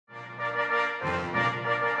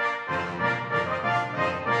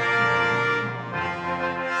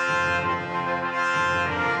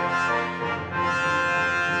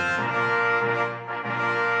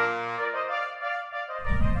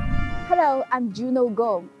I'm Juno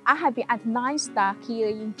Gong. I have been at Ninestar here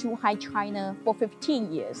in Zhuhai, China for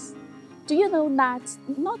 15 years. Do you know that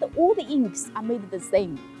not all the inks are made the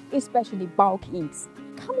same, especially bulk inks?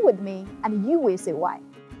 Come with me and you will see why.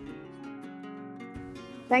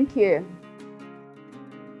 Thank you.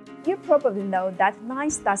 You probably know that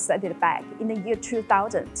Ninestar started back in the year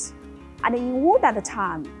 2000. And in all that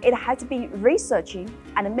time, it has been researching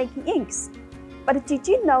and making inks. But did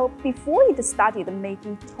you know before it started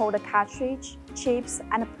making toner cartridge, chips,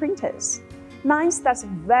 and printers, Ninestar's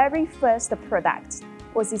very first product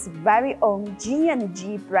was its very own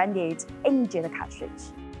G&G branded inkjet cartridge.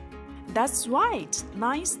 That's right,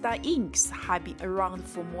 Ninestar inks have been around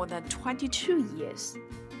for more than 22 years.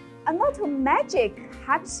 A lot of magic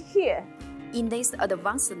happens here. In this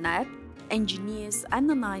advanced lab, engineers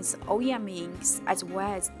analyze OEM inks as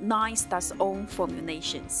well as Ninestar's own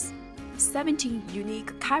formulations. 17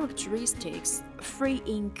 unique characteristics, 3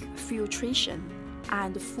 ink filtration,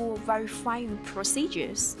 and 4 verifying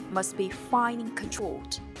procedures must be finely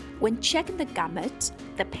controlled. When checking the gamut,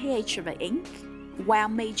 the pH of the ink, while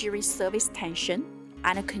measuring surface tension,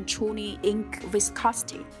 and controlling ink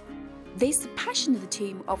viscosity. This passionate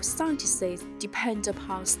team of scientists depend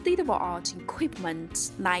upon state-of-the-art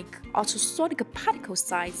equipment like ultrasonic particle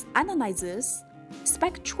size analyzers,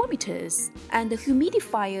 spectrometers, and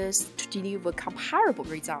humidifiers to deliver comparable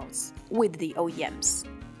results with the OEMs.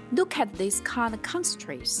 Look at these kind of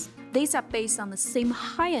concentrates. These are based on the same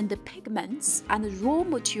high-end pigments and raw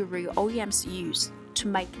material OEMs use to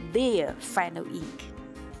make their final ink.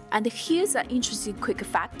 And here's an interesting quick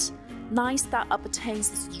fact. Ninestar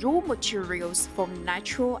obtains its raw materials from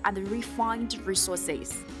natural and refined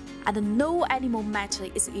resources, and no animal matter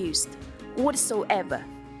is used whatsoever.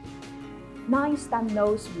 Ninestar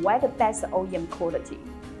knows where the best OEM quality,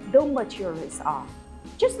 raw materials are,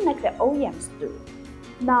 just like the OEMs do.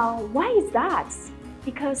 Now, why is that?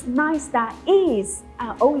 Because Ninestar is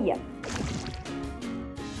an OEM.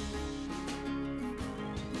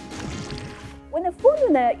 When a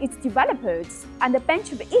formula is developed and a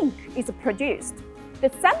batch of ink is produced, the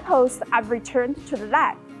samples are returned to the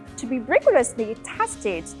lab to be rigorously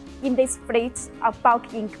tested in this fleet of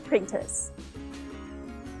bulk ink printers.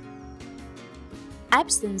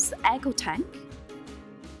 Epson's Echo Tank,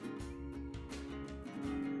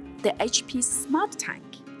 the HP Smart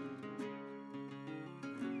Tank,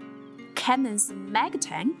 Canon's Mega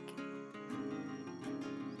Tank,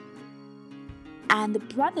 and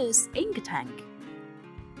Brothers Ink Tank.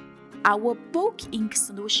 Our bulk ink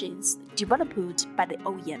solutions developed by the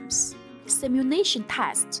OEMs. Simulation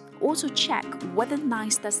tests also check whether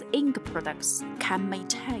Ninestar's ink products can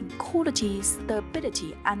maintain quality,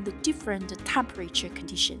 stability, and different temperature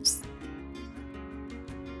conditions.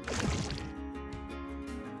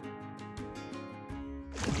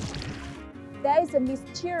 There is a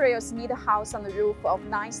mysterious little house on the roof of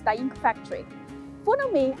Ninestar Ink Factory.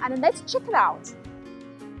 Follow me and let's check it out.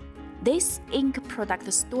 This ink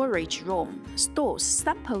product storage room stores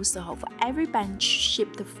samples of every batch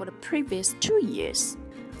shipped for the previous 2 years.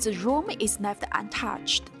 The room is left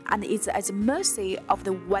untouched and is at the mercy of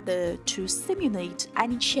the weather to simulate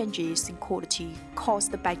any changes in quality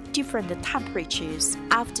caused by different temperatures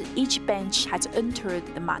after each batch has entered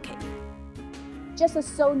the market. Just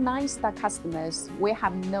so Ninestar customers will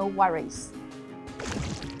have no worries.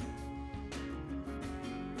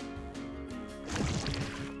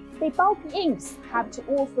 The bulk inks have to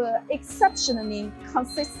offer exceptionally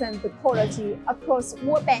consistent quality across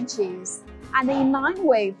all batches and in line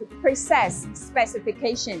with process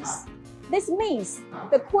specifications. This means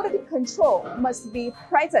the quality control must be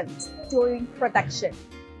present during production.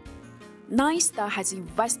 Ninestar has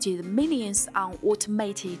invested millions on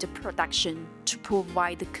automated production to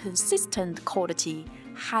provide consistent quality,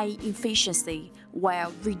 high efficiency,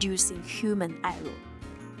 while reducing human error.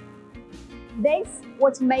 This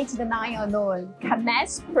automated line alone can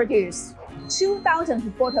mass produce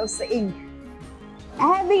 2,000 bottles of ink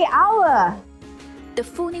every hour. The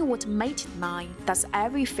fully automated line does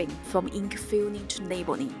everything from ink filling to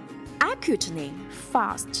labeling, accurately,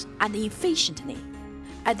 fast, and efficiently.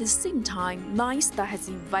 At the same time, Ninestar has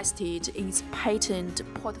invested in its patent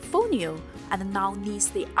portfolio and now leads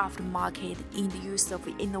the aftermarket in the use of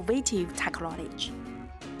innovative technology.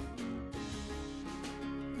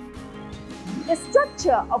 The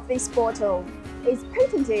structure of this bottle is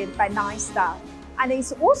patented by Ninestar and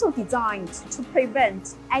is also designed to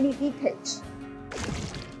prevent any leakage.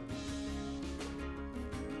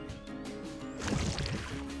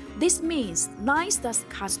 This means Ninestar's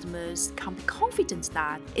customers can be confident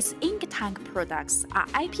that its ink tank products are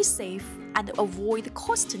IP safe and avoid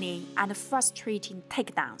costly and frustrating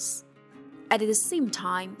takedowns. At the same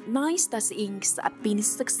time, Ninestar inks are being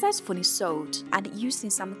successfully sold and used in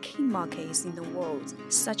some key markets in the world,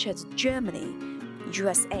 such as Germany,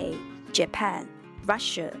 USA, Japan,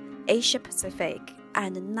 Russia, Asia Pacific,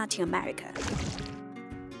 and Latin America.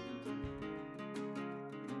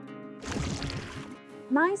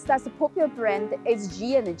 Ninestar's popular brand is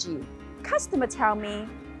G&G. Customers tell me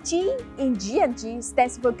G in G&G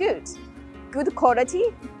stands for good. Good quality,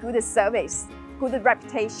 good service, good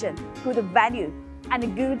reputation, good value,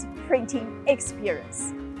 and good printing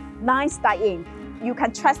experience. Ninestar Ink, you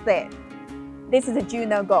can trust it. This is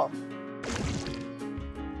Juno Go.